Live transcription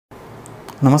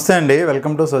నమస్తే అండి,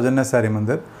 welcome to Soujanya sorry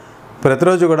Mandir.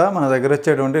 ప్రతిరోజు కూడా మన దగ్గర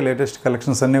వచ్చేటువంటి లేటెస్ట్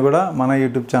కలెక్షన్స్ అన్నీ కూడా మన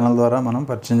యూట్యూబ్ ఛానల్ ద్వారా మనం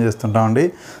పరిచయం చేస్తుంటామండి.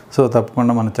 సో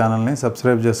తప్పకుండా మన ఛానల్ని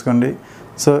సబ్స్క్రైబ్ చేసుకోండి.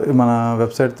 సో మన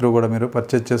వెబ్సైట్ త్రూ కూడా మీరు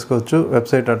పర్చేజ్ చేసుకోవచ్చు.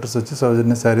 వెబ్సైట్ అడ్రస్ వచ్చి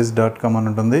sowjanyasarees.com అని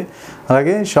ఉంటుంది.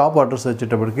 అలాగే షాప్ అడ్రస్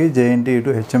వచ్చేటప్పటికి Jntu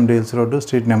to HMDLs road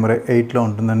street number 8లో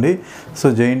ఉంటుందండి. So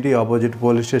Jntu opposite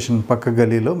police station పక్క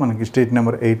గలీలో మనకి స్ట్రీట్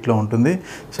నెంబర్ 8లో ఉంటుంది.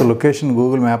 సో లొకేషన్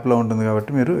గూగుల్ మ్యాప్లో ఉంటుంది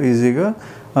కాబట్టి మీరు ఈజీగా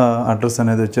అడ్రస్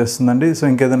అనేది వచ్చేస్తుందండి. సో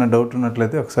ఇంకేదైనా డౌట్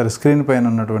ఉన్నట్లయితే ఒకసారి స్క్రీన్ పైన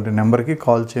ఉన్నటువంటి నెంబర్కి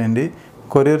కాల్ చేయండి.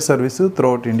 కొరియర్ సర్వీసు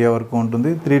త్రూఅవుట్ ఇండియా వరకు ఉంటుంది.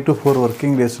 3 to 4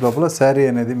 వర్కింగ్ డేస్ లోపల శారీ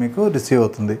అనేది మీకు రిసీవ్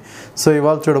అవుతుంది. సో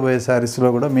ఇవాళ చూడబోయే శారీస్లో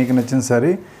కూడా మీకు నచ్చిన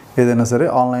శారీ ఏదైనా సరే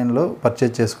ఆన్లైన్లో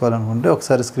పర్చేజ్ చేసుకోవాలనుకుంటే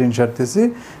ఒకసారి స్క్రీన్ షాట్ తీసి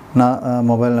నా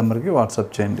మొబైల్ నెంబర్కి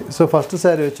వాట్సాప్ చేయండి. సో ఫస్ట్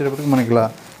శారీ వచ్చేటప్పటికి మనకి ఇలా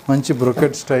మంచి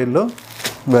బ్రొకెట్ స్టైల్లో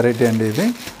వెరైటీ అండి ఇది.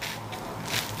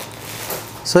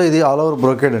 సో ఇది ఆల్ ఓవర్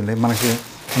బ్రొకెట్ అండి. మనకి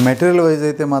మెటీరియల్ వైజ్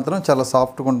అయితే మాత్రం చాలా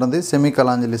సాఫ్ట్గా ఉంటుంది. సెమీ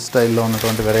కలాంజలి స్టైల్లో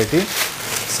ఉన్నటువంటి వెరైటీ.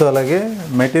 సో అలాగే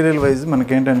మెటీరియల్ వైజ్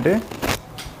మనకేంటంటే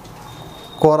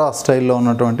కోరా స్టైల్లో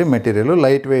ఉన్నటువంటి మెటీరియల్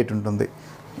లైట్ వెయిట్ ఉంటుంది.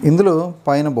 ఇందులో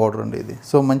పైన బార్డర్ అండి ఇది.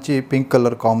 సో మంచి pink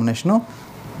colour combination,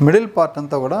 middle part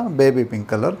అంతా కూడా బేబీ పింక్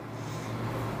కలర్,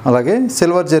 అలాగే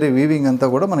సిల్వర్ జరీ వీవింగ్ అంతా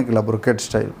కూడా మనకి ఇలా బ్రొకెట్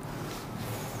స్టైల్.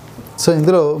 సో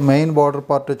ఇందులో మెయిన్ బార్డర్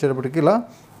పార్ట్ వచ్చేటప్పటికి ఇలా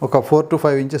ఒక 4 to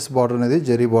 5 ఇంచెస్ బార్డర్ అనేది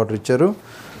జరీ బార్డర్ ఇచ్చారు.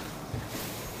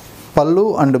 పళ్ళు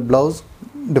అండ్ బ్లౌజ్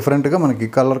డిఫరెంట్గా మనకి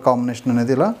కలర్ కాంబినేషన్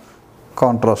అనేది ఇలా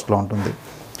కాంట్రాస్ట్లో ఉంటుంది.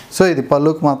 సో ఇది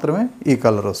పళ్ళుకి మాత్రమే ఈ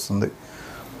కలర్ వస్తుంది.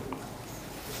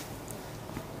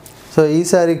 సో ఈ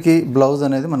శారీకి బ్లౌజ్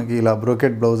అనేది మనకి ఇలా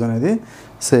బ్రోకెట్ బ్లౌజ్ అనేది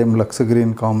సేమ్ లక్స్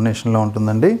గ్రీన్ కాంబినేషన్లో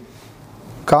ఉంటుందండి.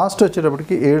 కాస్ట్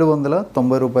వచ్చేటప్పటికి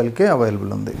 790 రూపాయలకే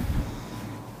అవైలబుల్ ఉంది.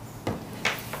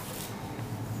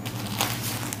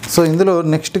 సో ఇందులో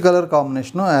నెక్స్ట్ కలర్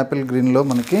కాంబినేషను యాపిల్ గ్రీన్లో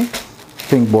మనకి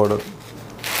పింక్ బోర్డర్.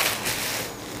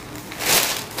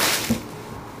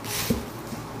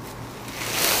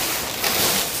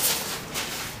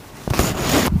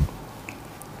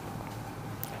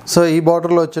 సో ఈ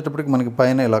బార్డర్లో వచ్చేటప్పటికి మనకి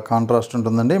పైన ఇలా కాంట్రాస్ట్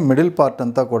ఉంటుందండి. మిడిల్ పార్ట్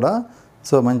అంతా కూడా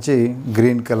సో మంచి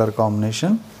గ్రీన్ కలర్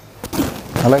కాంబినేషన్,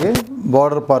 అలాగే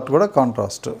బార్డర్ పార్ట్ కూడా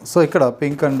కాంట్రాస్ట్. సో ఇక్కడ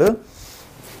పింక్ అండ్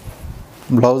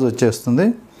బ్లౌజ్ వచ్చేస్తుంది.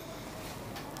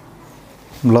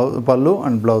 బ్లౌజ్ పళ్ళు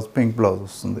అండ్ బ్లౌజ్ పింక్ బ్లౌజ్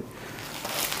వస్తుంది.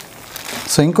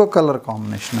 సో ఇంకో కలర్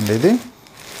కాంబినేషన్ అండి ఇది.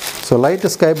 So light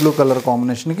sky blue colour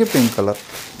కాంబినేషన్కి పింక్ కలర్.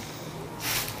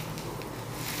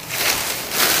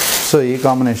 సో ఈ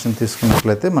కాంబినేషన్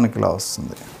తీసుకున్నట్లయితే మనకి ఇలా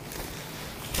వస్తుంది.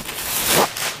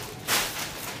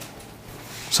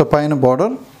 సో పైన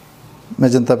border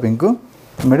magenta pink,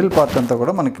 middle part అంతా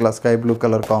కూడా మనకి ఇలా స్కై బ్లూ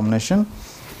కలర్ కాంబినేషన్.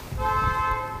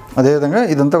 అదేవిధంగా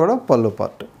ఇదంతా కూడా పళ్ళు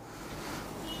పార్ట్,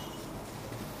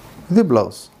 ఇది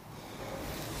బ్లౌజ్.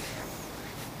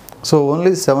 సో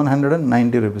ఓన్లీ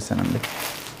 790 రూపీస్ అండి.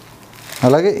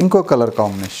 అలాగే ఇంకో కలర్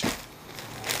కాంబినేషన్.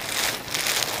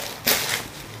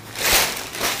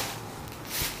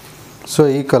 సో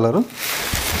ఈ colour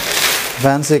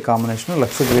fancy combination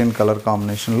Lux green colour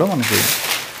కాంబినేషన్లో మనకి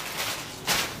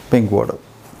పింక్ బోర్డర్.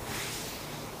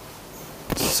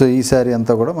 సో ఈ శారీ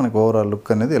అంతా కూడా మనకి ఓవరాల్ లుక్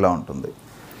అనేది ఇలా ఉంటుంది.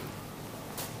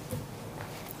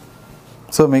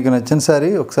 సో మీకు నచ్చిన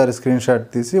శారీ ఒకసారి స్క్రీన్ షాట్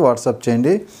తీసి వాట్సాప్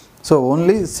చేయండి. So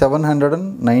only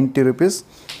 790 rupees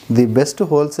the best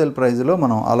wholesale ప్రైస్లో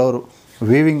మనం ఆల్ ఓవర్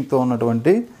వీవింగ్తో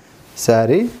ఉన్నటువంటి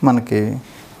శారీ. మనకి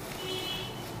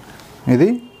ఇది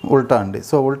ఉల్టా అండి.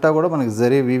 సో ఉల్టా కూడా మనకి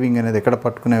జరీ వీవింగ్ అనేది ఎక్కడ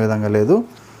పట్టుకునే విధంగా లేదు.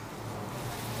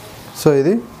 సో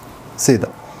ఇది సీదా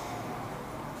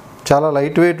చాలా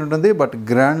లైట్ వెయిట్ ఉంటుంది, బట్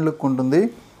గ్రాండ్ లుక్ ఉంటుంది.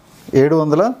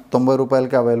 790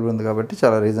 రూపాయలకి అవైలబుల్ ఉంది కాబట్టి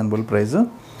చాలా రీజనబుల్ ప్రైస్.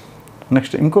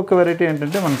 నెక్స్ట్ ఇంకొక వెరైటీ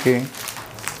ఏంటంటే మనకి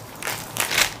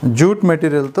జూట్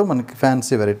మెటీరియల్తో మనకి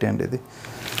ఫ్యాన్సీ వెరైటీ అండి ఇది.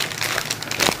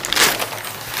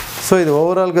 సో ఇది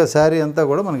ఓవరాల్గా శారీ అంతా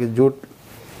కూడా మనకి జూట్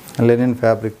లెనిన్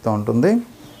ఫ్యాబ్రిక్తో ఉంటుంది.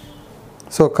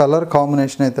 సో కలర్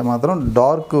కాంబినేషన్ అయితే మాత్రం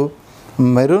dark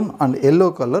maroon and yellow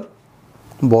colour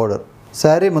border.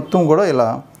 Sari మొత్తం కూడా ఇలా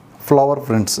ఫ్లవర్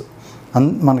ప్రింట్స్.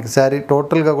 మనకి శారీ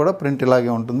టోటల్గా కూడా ప్రింట్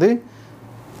ఇలాగే ఉంటుంది.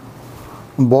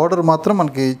 బార్డర్ మాత్రం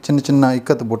మనకి చిన్న చిన్న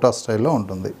ఇక్కత్ బుటా స్టైల్లో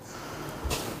ఉంటుంది.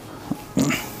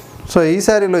 సో ఈ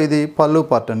శారీలో ఇది పళ్ళు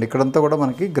పార్ట్ అండి. ఇక్కడంతా కూడా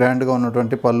మనకి గ్రాండ్గా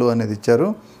ఉన్నటువంటి పళ్ళు అనేది ఇచ్చారు.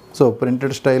 సో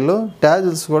ప్రింటెడ్ స్టైల్లో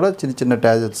ట్యాజిల్స్ కూడా చిన్న చిన్న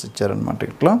ట్యాజిల్స్ ఇచ్చారనమాట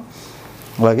ఇట్లా.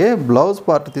 అలాగే బ్లౌజ్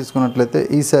పార్ట్ తీసుకున్నట్లయితే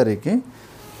ఈ శారీకి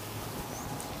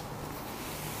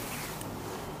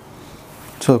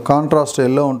సో కాంట్రాస్ట్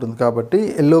ఎల్లో ఉంటుంది కాబట్టి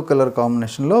ఎల్లో కలర్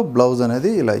కాంబినేషన్లో బ్లౌజ్ అనేది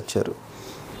ఇలా ఇచ్చారు.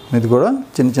 ఇది కూడా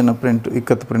చిన్న చిన్న ప్రింట్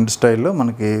ఇక్కత్ ప్రింట్ స్టైల్లో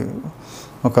మనకి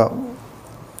ఒక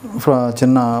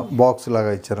చిన్న బాక్స్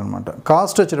లాగా ఇచ్చారనమాట.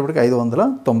 కాస్ట్ వచ్చేటప్పటికి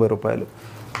 590 రూపాయలు.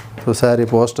 సో శారీ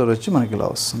పోస్టర్ వచ్చి మనకి ఇలా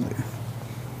వస్తుంది.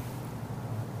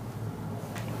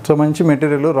 సో మంచి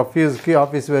మెటీరియల్, రఫ్ యూజ్కి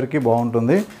ఆఫీస్ వేర్కి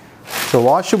బాగుంటుంది. సో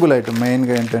వాషబుల్ ఐటమ్,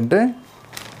 మెయిన్గా ఏంటంటే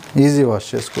ఈజీ వాష్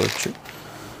చేసుకోవచ్చు.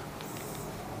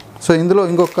 సో ఇందులో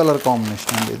ఇంకొక కలర్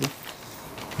కాంబినేషన్ అండి ఇది.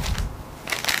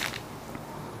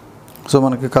 సో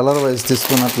మనకి కలర్ వైజ్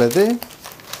తీసుకున్నట్లయితే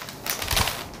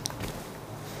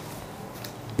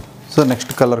so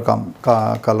next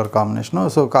colour combination.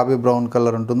 So coffee brown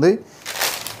colour ఉంటుంది.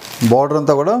 బార్డర్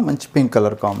అంతా కూడా మంచి పింక్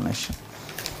కలర్ కాంబినేషన్.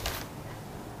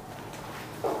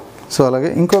 సో అలాగే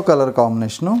ఇంకో కలర్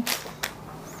కాంబినేషను,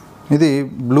 ఇది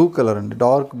బ్లూ కలర్ అండి,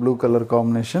 dark blue colour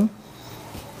combination.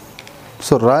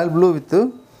 So royal blue with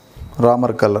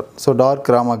Ramar colour. So dark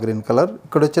Rama green colour,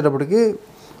 ఇక్కడ వచ్చేటప్పటికి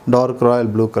dark royal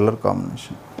blue colour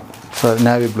combination. So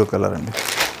navy blue colour అండి.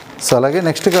 సో అలాగే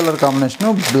next colour combination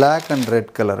black and red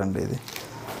colour అండి ఇది.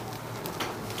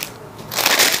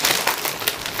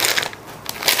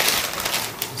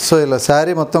 So ఇలా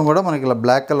శారీ మొత్తం కూడా మనకి ఇలా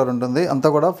బ్లాక్ కలర్ ఉంటుంది. అంతా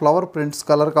కూడా ఫ్లవర్ ప్రింట్స్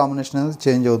కలర్ కాంబినేషన్ అనేది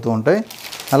చేంజ్ అవుతూ ఉంటాయి.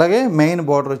 అలాగే మెయిన్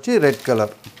బార్డర్ వచ్చి రెడ్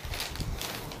కలర్.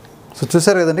 సో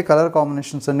చూసారు కదండి, కలర్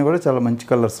కాంబినేషన్స్ అన్నీ కూడా చాలా మంచి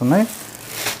కలర్స్ ఉన్నాయి.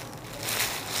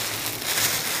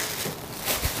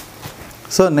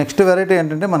 సో నెక్స్ట్ వెరైటీ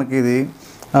ఏంటంటే మనకి ఇది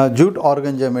జూట్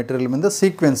ఆర్గంజా మెటీరియల్ మీద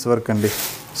సీక్వెన్స్ వర్క్ అండి.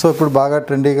 సో ఇప్పుడు బాగా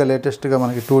ట్రెండీగా లేటెస్ట్గా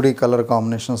మనకి 2D కలర్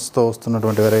కాంబినేషన్స్తో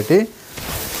వస్తున్నటువంటి వెరైటీ.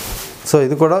 సో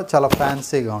ఇది కూడా చాలా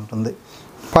ఫ్యాన్సీగా ఉంటుంది.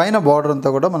 పైన బార్డర్ అంతా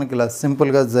కూడా మనకి ఇలా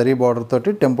సింపుల్గా జరీ బార్డర్ తోటి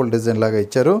టెంపుల్ డిజైన్ లాగా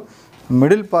ఇచ్చారు.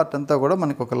 మిడిల్ పార్ట్ అంతా కూడా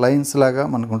మనకి ఒక లైన్స్ లాగా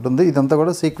మనకు ఉంటుంది. ఇదంతా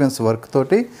కూడా సీక్వెన్స్ వర్క్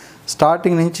తోటి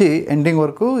స్టార్టింగ్ నుంచి ఎండింగ్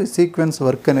వరకు ఈ సీక్వెన్స్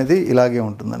వర్క్ అనేది ఇలాగే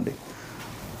ఉంటుందండి.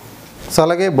 సో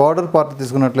అలాగే బార్డర్ పార్ట్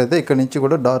తీసుకున్నట్లయితే ఇక్కడ నుంచి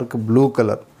కూడా డార్క్ బ్లూ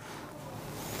కలర్,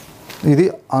 ఇది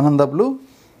ఆనంద బ్లూ,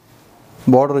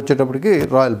 బార్డర్ వచ్చేటప్పటికి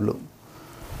రాయల్ బ్లూ.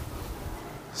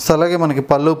 సో అలాగే మనకి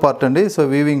పళ్ళు పార్ట్ అండి. సో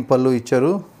వీవింగ్ పళ్ళు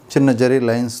ఇచ్చారు చిన్న జరీ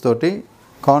లైన్స్ తోటి.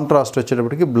 కాంట్రాస్ట్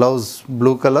వచ్చేటప్పటికి బ్లౌజ్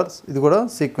బ్లూ కలర్స్, ఇది కూడా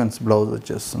సీక్వెన్స్ బ్లౌజ్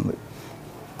వచ్చేస్తుంది.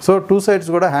 సో 2 సైడ్స్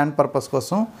కూడా హ్యాండ్ పర్పస్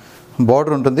కోసం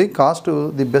బార్డర్ ఉంటుంది. Cost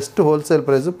the best wholesale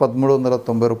price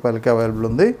 1390 రూపాయలకి అవైలబుల్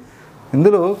ఉంది.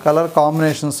 ఇందులో కలర్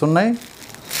కాంబినేషన్స్ ఉన్నాయి.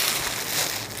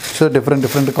 So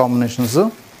different combinations.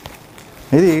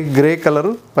 ఇది గ్రే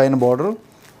కలరు పైన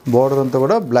బార్డర్ అంతా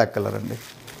కూడా బ్లాక్ కలర్ అండి.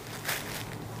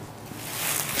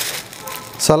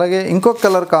 సో అలాగే ఇంకొక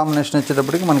కలర్ కాంబినేషన్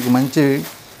వచ్చేటప్పటికి మనకి మంచి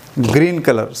గ్రీన్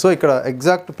కలర్. సో ఇక్కడ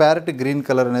ఎగ్జాక్ట్ ప్యారెట్ గ్రీన్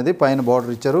కలర్ అనేది పైన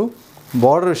బార్డర్ ఇచ్చారు.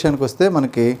 బార్డర్ విషయానికి వస్తే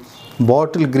మనకి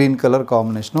బాటిల్ గ్రీన్ కలర్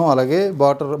కాంబినేషను. అలాగే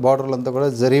బార్డర్లు అంతా కూడా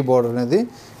జరీ బార్డర్ అనేది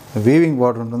వీవింగ్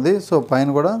బార్డర్ ఉంటుంది. సో పైన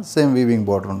కూడా సేమ్ వీవింగ్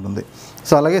బార్డర్ ఉంటుంది.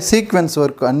 సో అలాగే సీక్వెన్స్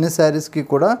వర్క్ అన్ని శారీస్కి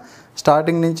కూడా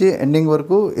స్టార్టింగ్ నుంచి ఎండింగ్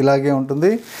వరకు ఇలాగే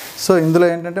ఉంటుంది. సో ఇందులో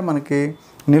ఏంటంటే మనకి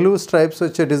నిలువు స్ట్రైప్స్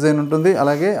వచ్చే డిజైన్ ఉంటుంది.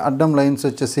 అలాగే అడ్డం లైన్స్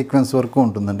వచ్చే సీక్వెన్స్ వర్క్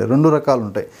ఉంటుందండి. 2 రకాలు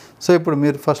ఉంటాయి. సో ఇప్పుడు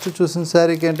మీరు ఫస్ట్ చూసిన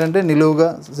శారీకి ఏంటంటే నిలువుగా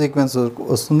సీక్వెన్స్ వర్క్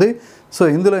వస్తుంది. సో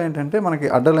ఇందులో ఏంటంటే మనకి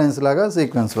అడ్డ లైన్స్ లాగా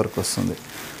సీక్వెన్స్ వర్క్ వస్తుంది.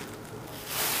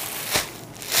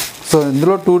 సో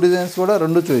ఇందులో 2 డిజైన్స్ కూడా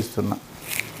 2 చూపిస్తున్నా.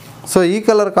 సో ఈ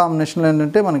కలర్ కాంబినేషన్లో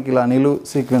ఏంటంటే మనకి ఇలా నిలువు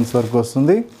సీక్వెన్స్ వర్క్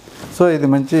వస్తుంది. సో ఇది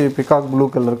మంచి పికాక్ బ్లూ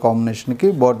కలర్ కాంబినేషన్కి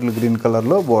బాటిల్ గ్రీన్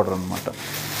కలర్లో బార్డర్ అనమాట.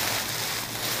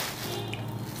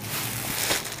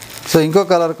 సో ఇంకో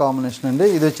కలర్ కాంబినేషన్ అండి.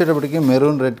 ఇది వచ్చేటప్పటికి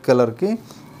మెరూన్ రెడ్ కలర్కి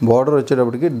బార్డర్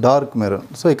వచ్చేటప్పటికి డార్క్ మెరూన్.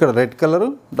 సో ఇక్కడ red colour,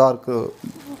 dark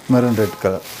maroon red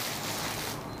colour.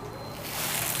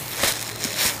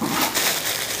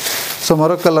 So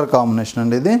మరొక కలర్ కాంబినేషన్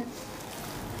అండి. ఇది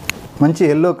మంచి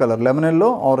yellow colour, lemon yellow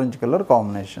orange colour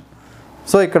combination.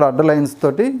 So ఇక్కడ అడ్డ లైన్స్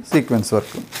తోటి సీక్వెన్స్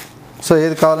వర్క్. సో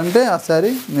ఏది కావాలంటే ఆ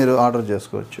శారీ మీరు ఆర్డర్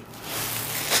చేసుకోవచ్చు.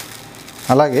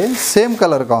 అలాగే సేమ్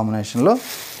కలర్ కాంబినేషన్లో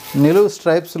నిలువు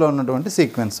స్ట్రైప్స్లో ఉన్నటువంటి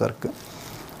సీక్వెన్స్ వర్క్.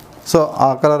 సో ఆ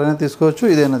కలర్ అయినా తీసుకోవచ్చు,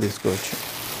 ఇదైనా తీసుకోవచ్చు.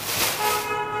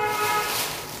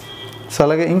 సో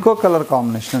అలాగే ఇంకో కలర్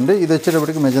కాంబినేషన్ అండి. ఇది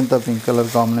వచ్చేటప్పటికి మెజంతా పింక్ కలర్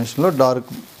కాంబినేషన్లో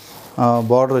డార్క్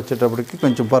బార్డర్ వచ్చేటప్పటికి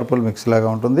కొంచెం పర్పుల్ మిక్స్ లాగా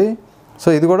ఉంటుంది. సో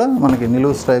ఇది కూడా మనకి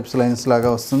నిలువు స్ట్రైప్స్ లైన్స్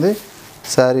లాగా వస్తుంది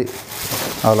శారీ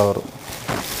ఆల్ ఓవర్.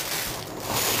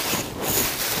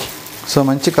 సో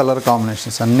మంచి కలర్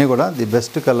కాంబినేషన్స్ అన్నీ కూడా ది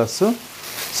బెస్ట్ కలర్స్.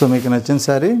 సో మీకు నచ్చిన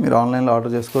శారీ మీరు ఆన్లైన్లో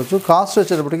ఆర్డర్ చేసుకోవచ్చు. కాస్ట్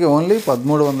వచ్చేటప్పటికి ఓన్లీ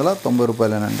 1390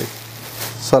 రూపాయలేనండి.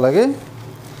 సో అలాగే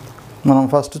మనం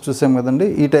ఫస్ట్ చూసాం కదండి,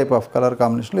 ఈ టైప్ ఆఫ్ కలర్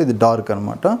కాంబినేషన్లో ఇది డార్క్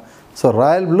అనమాట. So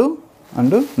royal blue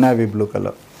and navy blue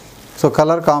colour. So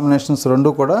colour combinations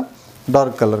 2 కూడా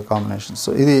డార్క్ కలర్ కాంబినేషన్స్.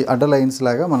 ఇది అడ్డ లైన్స్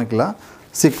లాగా మనకి ఇలా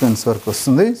సీక్వెన్స్ వర్క్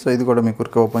వస్తుంది. సో ఇది కూడా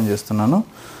మీకు ఓపెన్ చేస్తున్నాను.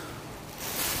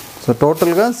 సో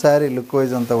టోటల్గా శారీ లుక్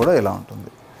వైజ్ అంతా కూడా ఇలా ఉంటుంది.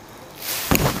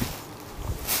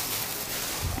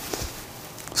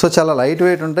 సో చాలా లైట్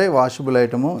వెయిట్ ఉంటాయి, వాషబుల్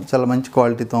ఐటము, చాలా మంచి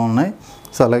క్వాలిటీతో ఉన్నాయి.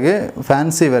 సో అలాగే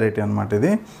ఫ్యాన్సీ వెరైటీ అనమాట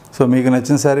ఇది. సో మీకు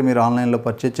నచ్చిన శారీ మీరు ఆన్లైన్లో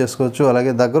పర్చేజ్ చేసుకోవచ్చు.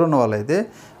 అలాగే దగ్గర ఉన్న వాళ్ళైతే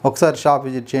ఒకసారి షాప్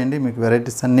విజిట్ చేయండి, మీకు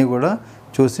వెరైటీస్ అన్నీ కూడా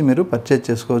చూసి మీరు పర్చేజ్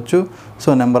చేసుకోవచ్చు. సో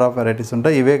నెంబర్ ఆఫ్ వెరైటీస్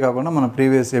ఉంటాయి. ఇవే కాకుండా మన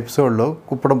ప్రీవియస్ ఎపిసోడ్లో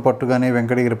కుప్పడం పట్టు కానీ,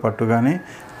 వెంకటగిరి పట్టు కానీ,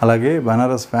 అలాగే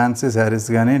బనారస్ ఫ్యాన్సీ శారీస్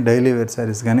కానీ, డైలీ వేర్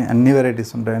శారీస్ కానీ అన్ని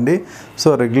వెరైటీస్ ఉంటాయండి. సో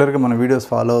రెగ్యులర్గా మన వీడియోస్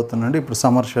ఫాలో అవుతుండండి. ఇప్పుడు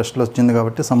సమ్మర్ స్పెషల్ వచ్చింది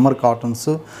కాబట్టి సమ్మర్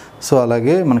కాటన్స్, సో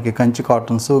అలాగే మనకి Kanchi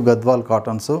cottons, Gadwal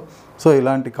cottons, so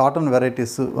ఇలాంటి కాటన్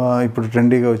వెరైటీస్ ఇప్పుడు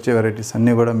ట్రెండీగా వచ్చే వెరైటీస్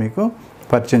అన్నీ కూడా మీకు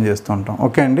పరిచయం చేస్తూ ఉంటాం.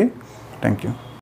 ఓకే అండి, థ్యాంక్ యూ.